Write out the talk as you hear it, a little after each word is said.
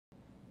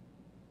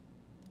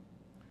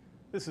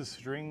This is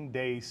string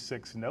day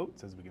 6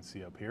 notes, as we can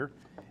see up here,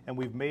 and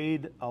we've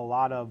made a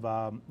lot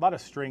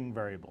of string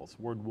variables.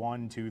 Word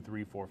 1, 2,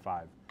 3, 4,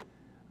 5.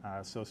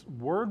 So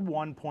word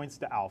 1 points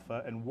to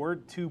alpha, and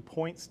word 2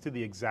 points to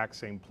the exact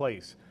same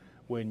place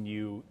when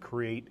you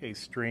create a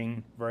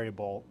string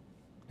variable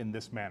in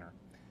this manner.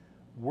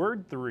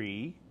 Word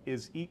 3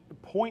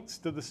 points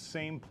to the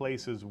same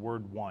place as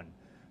word 1.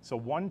 So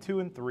 1,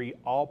 2, and 3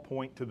 all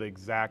point to the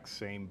exact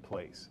same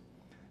place.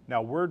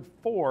 Now word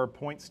 4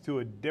 points to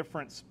a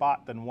different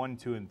spot than 1,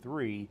 2, and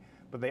 3,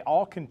 but they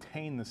all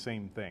contain the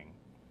same thing.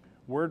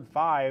 Word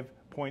 5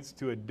 points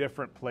to a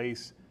different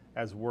place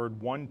as word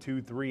 1,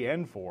 2, 3,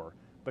 and 4,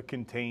 but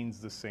contains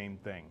the same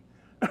thing.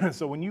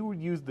 So when you would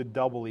use the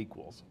double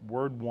equals,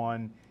 word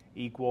 1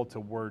 equal to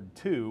word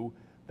 2,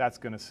 that's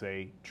going to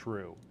say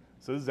true.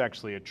 So this is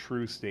actually a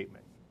true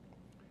statement.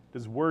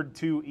 Does word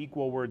 2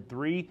 equal word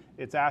 3?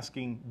 It's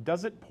asking,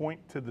 does it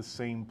point to the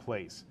same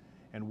place?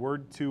 And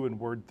word 2 and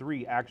word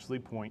 3 actually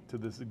point to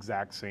this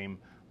exact same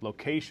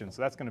location,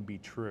 so that's going to be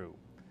true.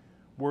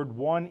 Word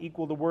 1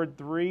 equal to word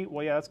 3,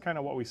 well, yeah, that's kind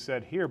of what we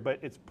said here, but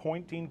it's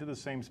pointing to the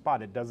same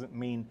spot. It doesn't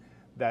mean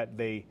that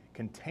they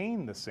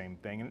contain the same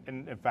thing,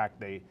 and in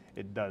fact,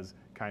 it does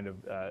kind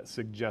of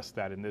suggest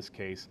that in this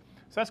case.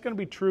 So that's going to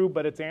be true,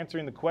 but it's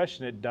answering the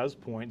question. It does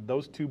point,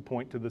 those two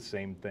point to the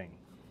same thing.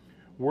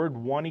 Word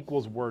 1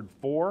 equals word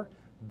 4,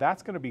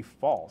 that's going to be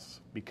false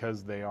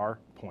because they are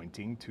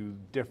pointing to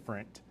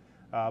different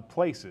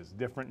places,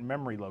 different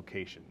memory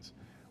locations.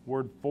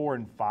 Word 4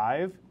 and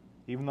 5,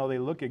 even though they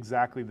look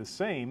exactly the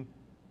same,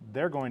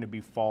 they're going to be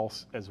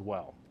false as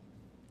well.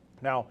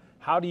 Now,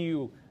 how do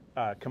you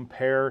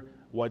compare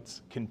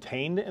what's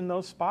contained in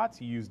those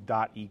spots? You use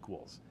dot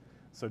equals.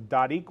 So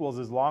dot equals,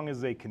 as long as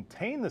they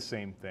contain the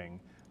same thing,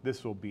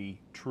 this will be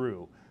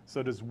true.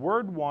 So does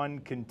word 1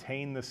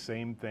 contain the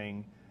same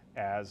thing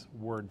as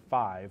word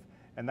 5?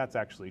 And that's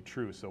actually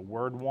true. So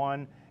word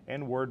 1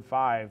 and word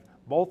 5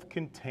 both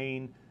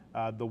contain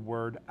the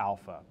word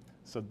alpha.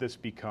 So this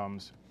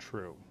becomes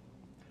true.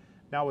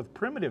 Now with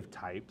primitive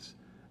types,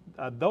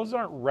 those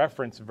aren't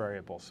reference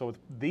variables. So with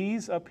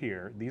these up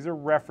here, these are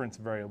reference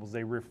variables.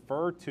 They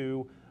refer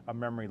to a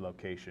memory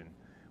location.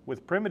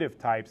 With primitive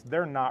types,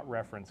 they're not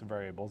reference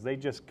variables. They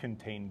just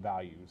contain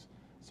values.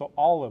 So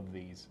all of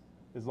these,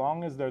 as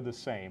long as they're the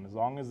same, as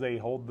long as they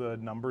hold the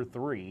number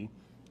 3,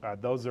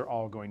 those are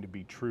all going to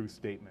be true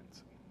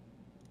statements.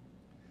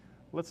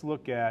 Let's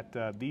look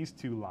at these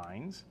two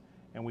lines.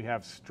 And we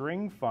have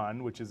string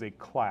fun, which is a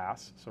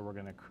class. So we're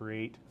going to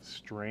create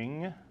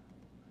string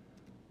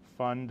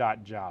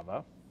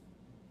fun.java.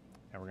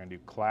 And we're going to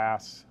do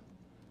class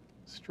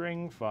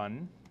string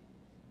fun.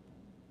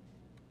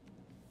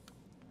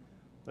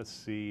 Let's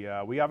see,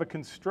 we have a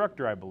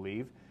constructor, I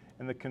believe,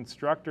 and the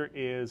constructor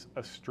is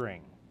a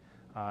string.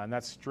 And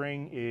that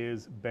string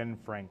is Ben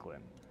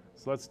Franklin.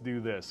 So let's do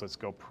this. Let's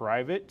go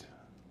private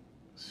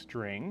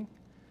string,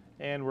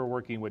 and we're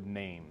working with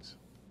names.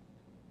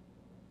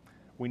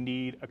 We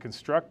need a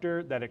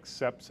constructor that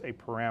accepts a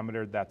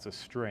parameter that's a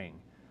string.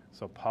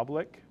 So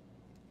public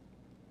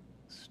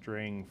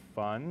string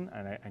fun,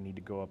 and I need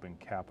to go up and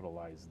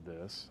capitalize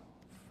this,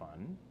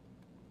 fun.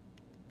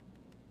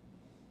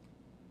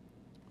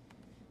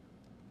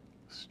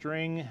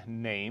 String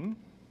name,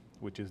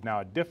 which is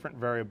now a different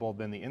variable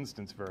than the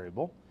instance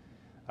variable.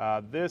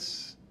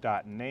 This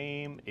dot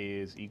name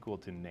is equal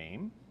to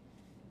name.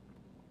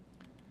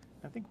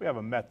 I think we have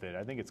a method.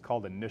 I think it's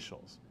called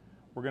initials.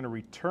 We're going to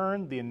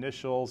return the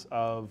initials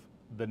of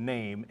the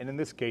name, and in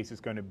this case,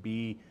 it's going to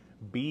be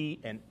B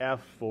and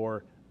F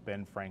for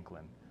Ben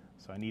Franklin.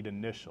 So I need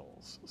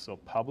initials. So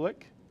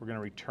public, we're going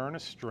to return a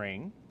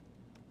string,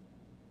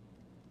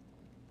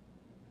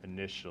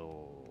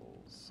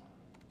 initials.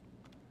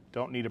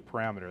 Don't need a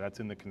parameter,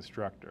 that's in the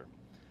constructor.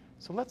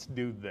 So let's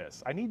do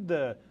this. I need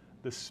the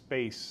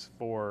space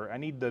for, I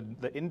need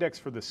the index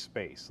for the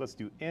space. Let's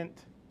do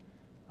int.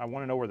 I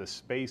want to know where the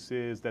space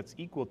is. That's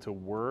equal to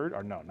word,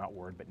 or no, not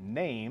word, but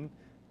name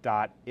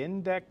dot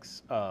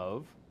index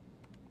of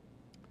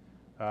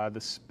the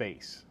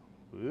space.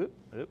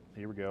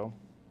 Here we go.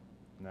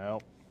 No,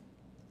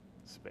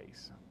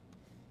 space.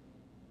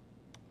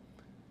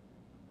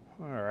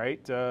 All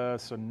right,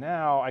 so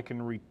now I can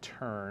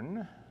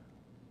return.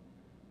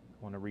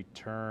 I want to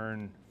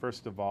return,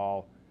 first of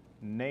all,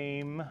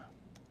 name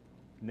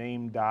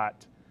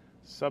dot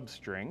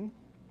substring,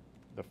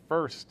 the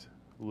first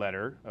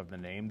letter of the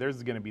name.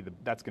 That's going to be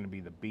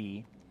the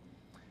B,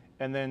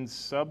 and then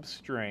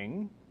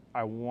substring.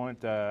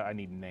 I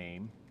need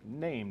name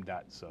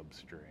dot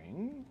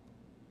substring.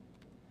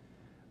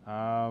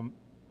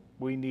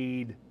 We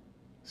need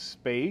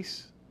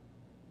space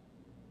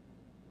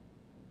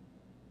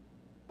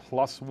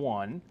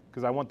 +1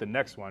 because I want the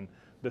next one.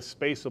 The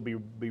space will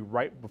be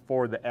right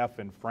before the F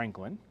in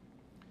Franklin.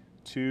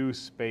 2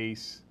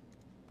 space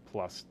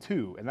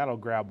 +2, and that'll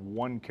grab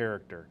one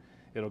character.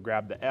 It'll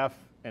grab the F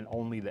and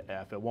only the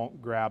F. It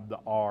won't grab the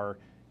R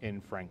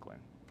in Franklin.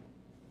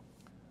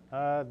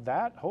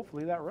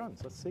 Hopefully that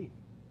runs. Let's see.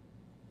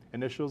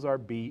 Initials are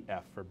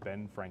BF for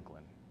Ben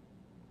Franklin.